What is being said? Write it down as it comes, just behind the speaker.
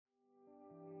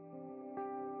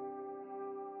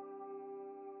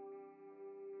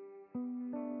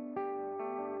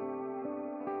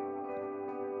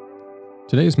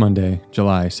Today is Monday,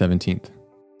 July 17th.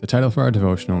 The title for our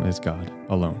devotional is God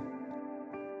Alone.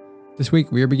 This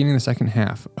week, we are beginning the second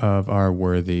half of our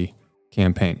Worthy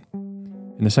campaign.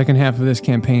 In the second half of this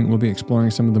campaign, we'll be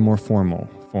exploring some of the more formal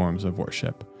forms of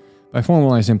worship. By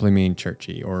formal, I simply mean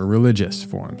churchy or religious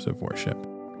forms of worship.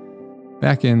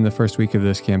 Back in the first week of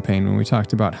this campaign, when we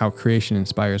talked about how creation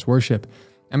inspires worship,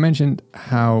 I mentioned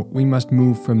how we must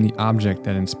move from the object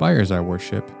that inspires our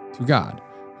worship to God,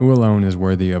 who alone is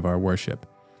worthy of our worship.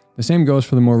 The same goes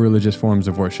for the more religious forms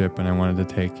of worship, and I wanted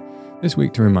to take this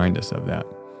week to remind us of that.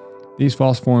 These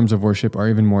false forms of worship are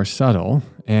even more subtle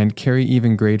and carry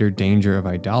even greater danger of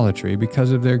idolatry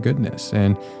because of their goodness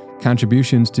and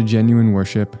contributions to genuine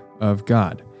worship of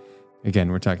God.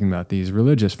 Again, we're talking about these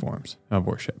religious forms of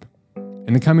worship.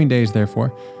 In the coming days,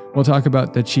 therefore, we'll talk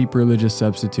about the cheap religious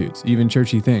substitutes, even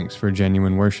churchy things, for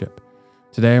genuine worship.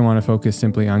 Today, I want to focus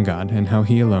simply on God and how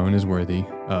He alone is worthy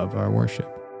of our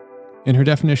worship. In her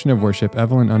definition of worship,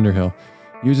 Evelyn Underhill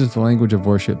uses the language of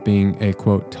worship being a,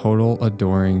 quote, total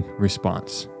adoring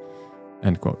response,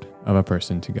 end quote, of a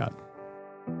person to God.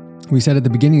 We said at the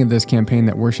beginning of this campaign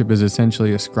that worship is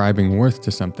essentially ascribing worth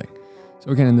to something.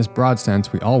 So again, in this broad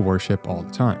sense, we all worship all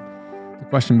the time. The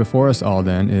question before us all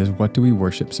then is, what do we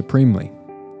worship supremely?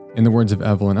 In the words of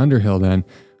Evelyn Underhill then,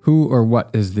 who or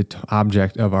what is the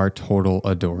object of our total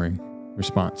adoring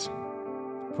response?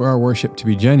 For our worship to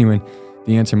be genuine,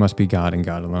 the answer must be God and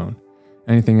God alone.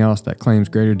 Anything else that claims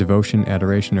greater devotion,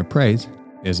 adoration, or praise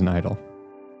is an idol.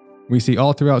 We see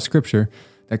all throughout Scripture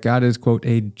that God is, quote,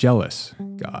 a jealous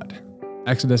God.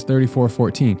 Exodus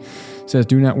 34:14 says,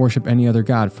 "Do not worship any other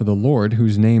God, for the Lord,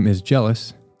 whose name is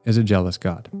jealous, is a jealous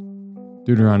God."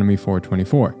 Deuteronomy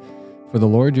 4:24, "For the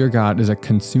Lord your God is a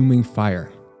consuming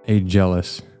fire, a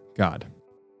jealous God."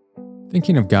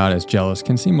 Thinking of God as jealous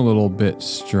can seem a little bit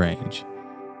strange,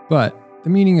 but the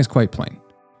meaning is quite plain.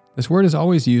 This word is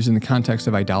always used in the context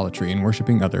of idolatry and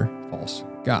worshiping other false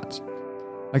gods.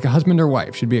 Like a husband or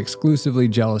wife should be exclusively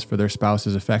jealous for their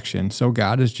spouse's affection, so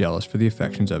God is jealous for the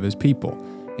affections of His people.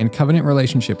 In covenant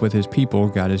relationship with His people,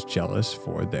 God is jealous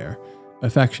for their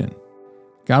affection.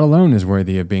 God alone is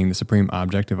worthy of being the supreme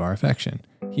object of our affection.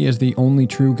 He is the only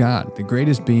true God, the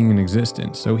greatest being in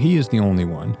existence, so He is the only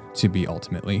one to be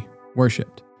ultimately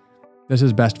worshipped. This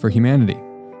is best for humanity.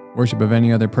 Worship of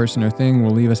any other person or thing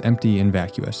will leave us empty and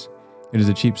vacuous. It is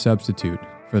a cheap substitute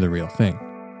for the real thing.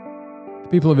 The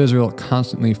people of Israel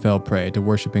constantly fell prey to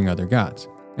worshiping other gods,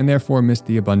 and therefore missed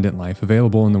the abundant life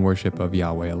available in the worship of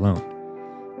Yahweh alone.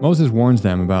 Moses warns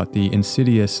them about the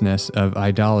insidiousness of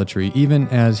idolatry even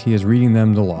as he is reading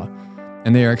them the law,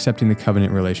 and they are accepting the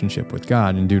covenant relationship with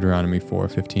God in Deuteronomy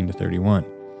 4:15-31.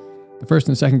 The first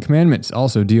and second commandments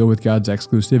also deal with God's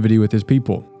exclusivity with His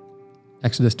people.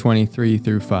 Exodus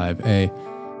 23-5a,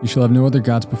 "You shall have no other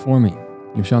gods before me.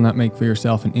 You shall not make for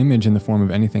yourself an image in the form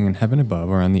of anything in heaven above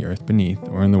or on the earth beneath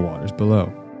or in the waters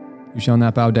below. You shall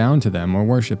not bow down to them or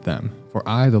worship them, for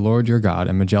I, the Lord your God,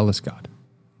 am a jealous God."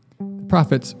 The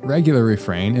prophet's regular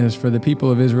refrain is for the people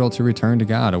of Israel to return to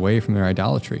God away from their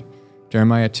idolatry.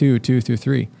 Jeremiah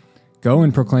 2:2-3, "Go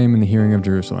and proclaim in the hearing of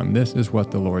Jerusalem, this is what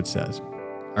the Lord says.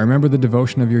 I remember the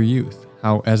devotion of your youth,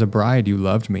 how as a bride you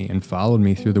loved me and followed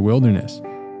me through the wilderness,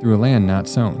 through a land not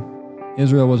sown.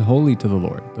 Israel was holy to the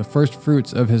Lord, the first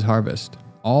fruits of His harvest.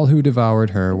 All who devoured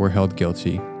her were held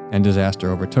guilty, and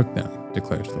disaster overtook them,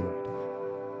 declares the Lord."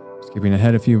 Skipping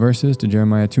ahead a few verses to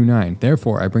Jeremiah 2:9,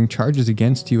 "Therefore I bring charges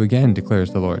against you again,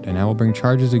 declares the Lord, and I will bring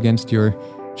charges against your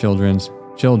children's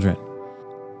children."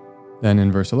 Then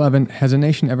in verse 11, "Has a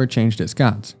nation ever changed its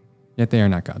gods? Yet they are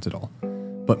not gods at all.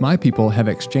 But my people have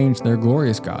exchanged their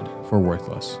glorious God for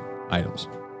worthless idols."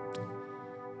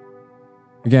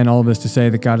 Again, all of this to say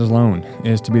that God alone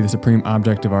is to be the supreme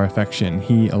object of our affection.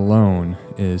 He alone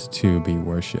is to be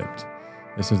worshipped.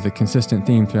 This is the consistent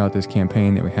theme throughout this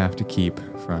campaign that we have to keep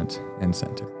front and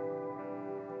center.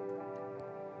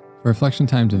 For reflection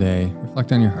time today,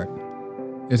 reflect on your heart.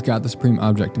 Is God the supreme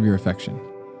object of your affection?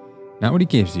 Not what He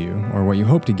gives you or what you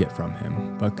hope to get from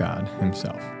Him, but God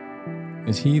Himself.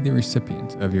 Is He the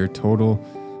recipient of your total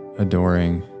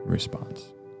adoring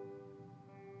response?